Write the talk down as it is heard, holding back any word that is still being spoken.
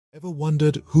Ever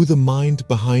wondered who the mind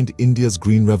behind India's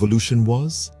Green Revolution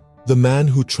was? The man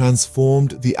who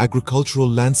transformed the agricultural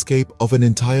landscape of an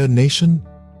entire nation?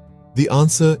 The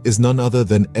answer is none other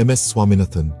than M.S.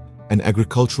 Swaminathan, an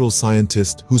agricultural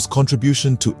scientist whose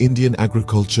contribution to Indian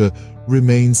agriculture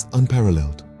remains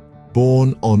unparalleled.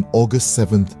 Born on August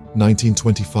 7,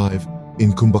 1925,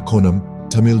 in Kumbakonam,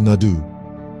 Tamil Nadu,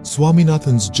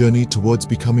 Swaminathan's journey towards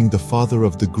becoming the father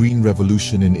of the Green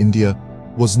Revolution in India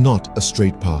was not a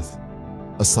straight path.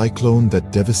 A cyclone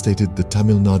that devastated the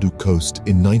Tamil Nadu coast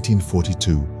in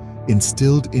 1942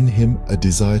 instilled in him a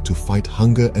desire to fight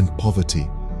hunger and poverty,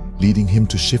 leading him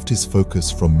to shift his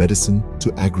focus from medicine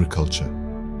to agriculture.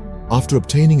 After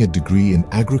obtaining a degree in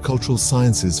agricultural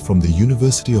sciences from the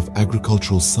University of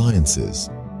Agricultural Sciences,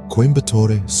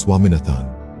 Coimbatore,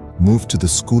 Swaminathan moved to the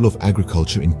School of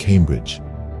Agriculture in Cambridge,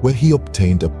 where he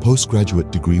obtained a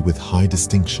postgraduate degree with high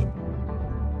distinction.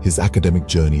 His academic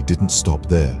journey didn't stop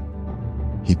there.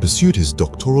 He pursued his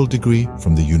doctoral degree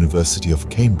from the University of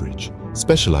Cambridge,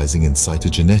 specializing in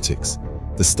cytogenetics,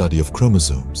 the study of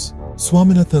chromosomes.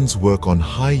 Swaminathan's work on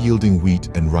high-yielding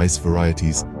wheat and rice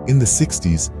varieties in the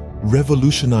 60s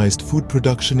revolutionized food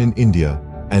production in India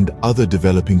and other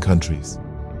developing countries.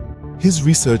 His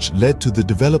research led to the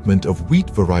development of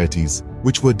wheat varieties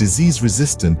which were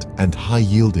disease-resistant and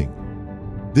high-yielding.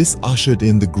 This ushered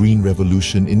in the Green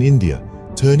Revolution in India,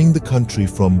 turning the country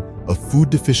from a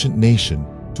food-deficient nation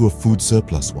to a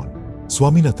food-surplus one.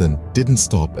 Swaminathan didn't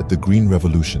stop at the Green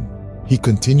Revolution. He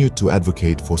continued to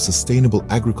advocate for sustainable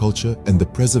agriculture and the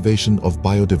preservation of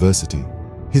biodiversity.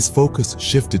 His focus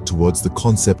shifted towards the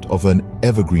concept of an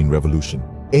evergreen revolution,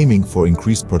 aiming for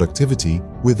increased productivity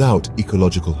without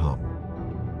ecological harm.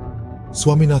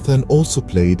 Swaminathan also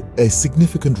played a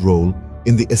significant role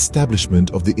in the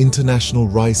establishment of the International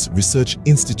Rice Research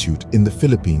Institute in the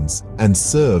Philippines and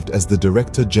served as the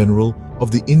Director General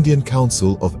of the Indian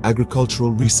Council of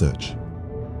Agricultural Research.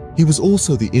 He was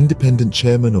also the independent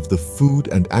chairman of the Food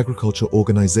and Agriculture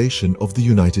Organization of the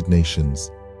United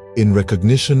Nations. In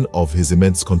recognition of his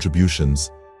immense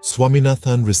contributions,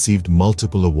 Swaminathan received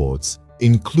multiple awards,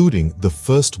 including the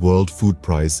First World Food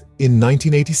Prize in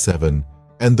 1987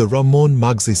 and the Ramon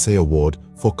Magsaysay Award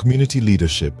for Community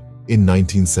Leadership in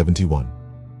 1971.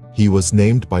 He was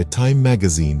named by Time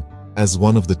magazine as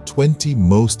one of the 20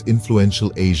 most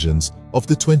influential Asians of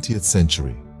the 20th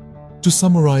century. To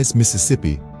summarize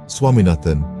Mississippi,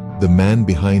 Swaminathan, the man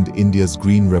behind India's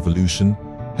Green Revolution,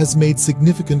 has made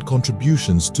significant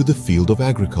contributions to the field of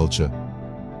agriculture.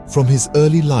 From his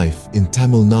early life in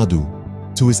Tamil Nadu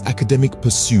to his academic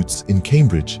pursuits in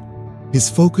Cambridge, his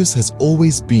focus has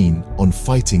always been on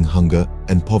fighting hunger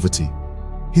and poverty.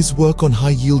 His work on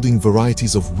high-yielding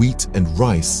varieties of wheat and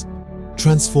rice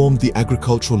transformed the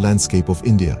agricultural landscape of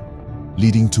India,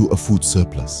 leading to a food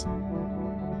surplus.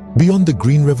 Beyond the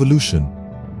Green Revolution,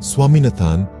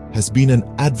 Swaminathan has been an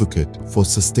advocate for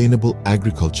sustainable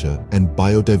agriculture and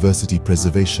biodiversity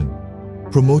preservation,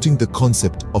 promoting the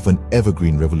concept of an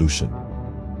evergreen revolution.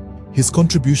 His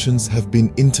contributions have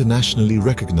been internationally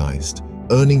recognized,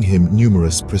 earning him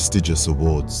numerous prestigious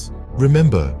awards.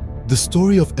 Remember, the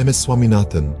story of M.S.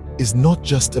 Swaminathan is not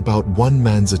just about one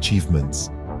man's achievements.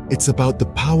 It's about the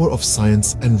power of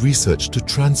science and research to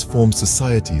transform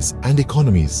societies and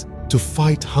economies, to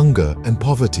fight hunger and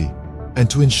poverty, and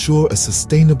to ensure a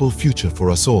sustainable future for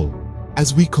us all.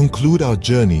 As we conclude our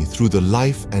journey through the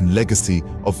life and legacy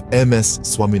of M.S.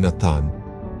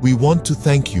 Swaminathan, we want to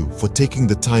thank you for taking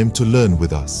the time to learn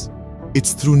with us.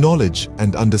 It's through knowledge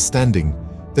and understanding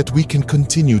that we can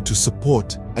continue to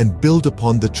support and build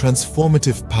upon the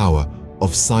transformative power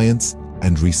of science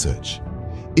and research.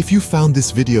 If you found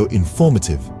this video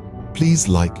informative, please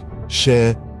like,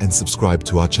 share, and subscribe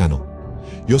to our channel.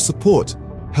 Your support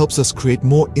helps us create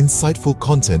more insightful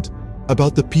content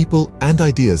about the people and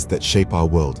ideas that shape our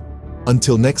world.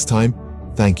 Until next time,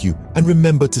 thank you, and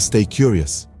remember to stay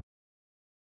curious.